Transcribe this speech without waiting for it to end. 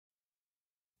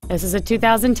This is a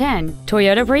 2010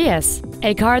 Toyota Prius,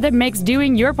 a car that makes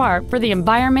doing your part for the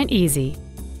environment easy.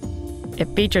 It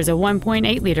features a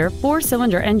 1.8-liter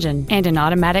four-cylinder engine and an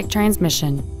automatic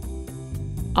transmission.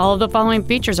 All of the following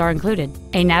features are included: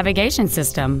 a navigation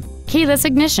system, keyless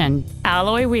ignition,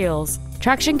 alloy wheels,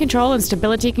 traction control and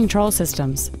stability control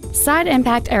systems, side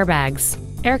impact airbags,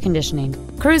 air conditioning,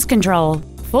 cruise control,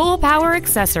 full power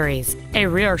accessories, a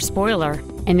rear spoiler,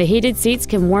 and the heated seats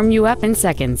can warm you up in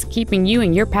seconds, keeping you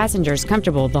and your passengers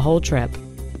comfortable the whole trip.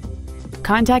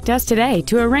 Contact us today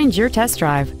to arrange your test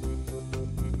drive.